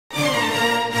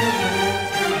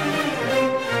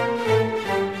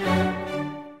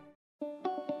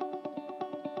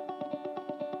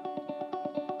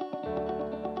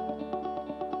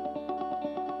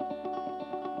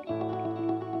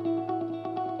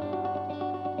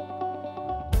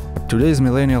Today's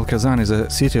millennial Kazan is a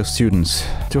city of students.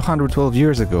 212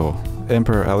 years ago,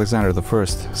 Emperor Alexander I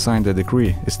signed a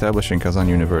decree establishing Kazan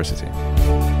University.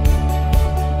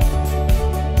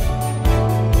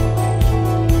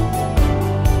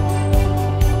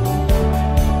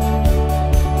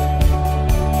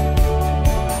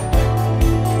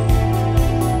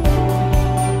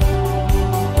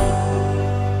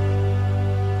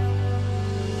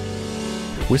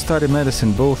 We study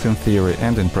medicine both in theory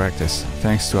and in practice,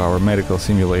 thanks to our medical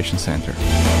simulation center.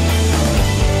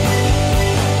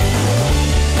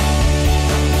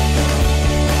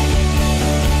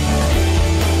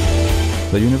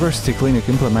 The university clinic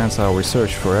implements our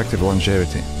research for active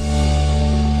longevity.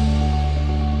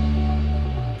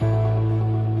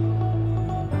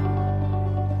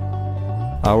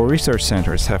 Our research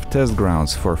centers have test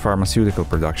grounds for pharmaceutical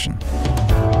production.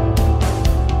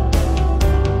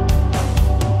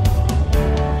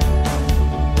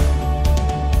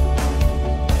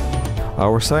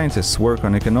 Our scientists work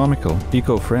on economical,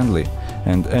 eco-friendly,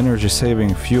 and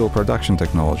energy-saving fuel production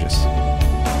technologies.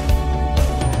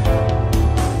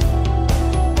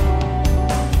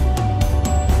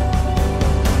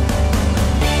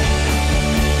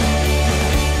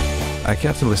 A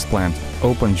catalyst plant,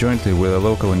 opened jointly with a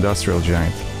local industrial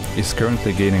giant, is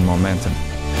currently gaining momentum.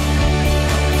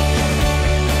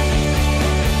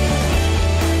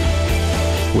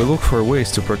 We look for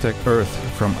ways to protect Earth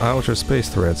from outer space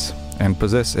threats and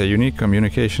possess a unique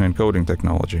communication and coding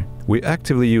technology. We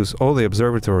actively use all the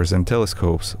observatories and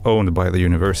telescopes owned by the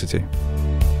university.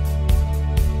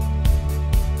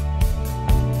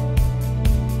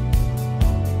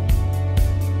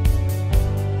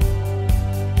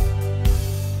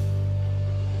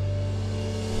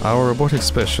 Our robotics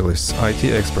specialists, IT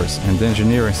experts, and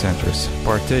engineering centers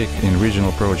partake in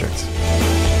regional projects.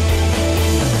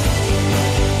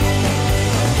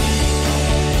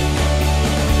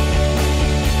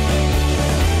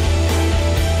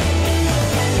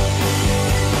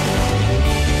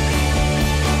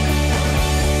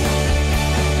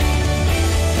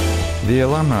 The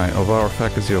alumni of our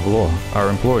Faculty of Law are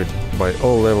employed by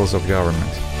all levels of government.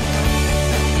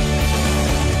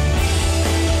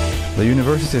 The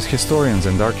university's historians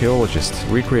and archaeologists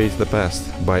recreate the past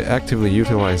by actively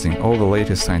utilizing all the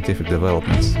latest scientific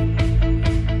developments.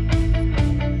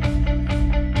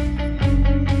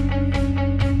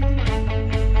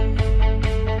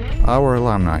 Our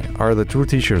alumni are the true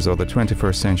teachers of the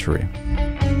 21st century.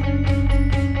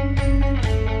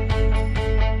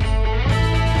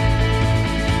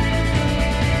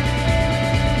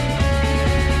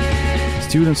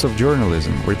 Students of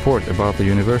journalism report about the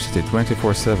university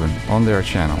 24/7 on their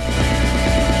channel.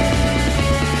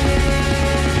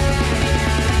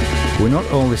 We not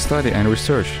only study and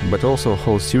research, but also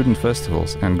hold student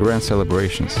festivals and grand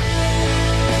celebrations.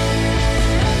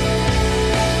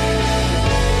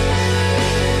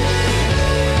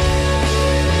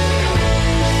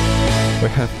 We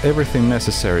have everything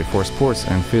necessary for sports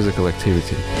and physical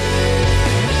activity.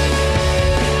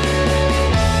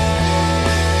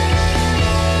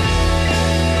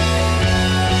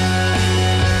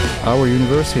 Our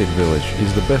University Village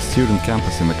is the best student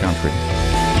campus in the country.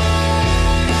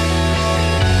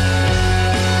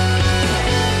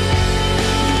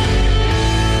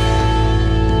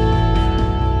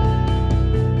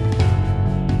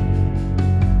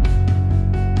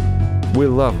 We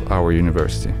love our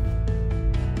university.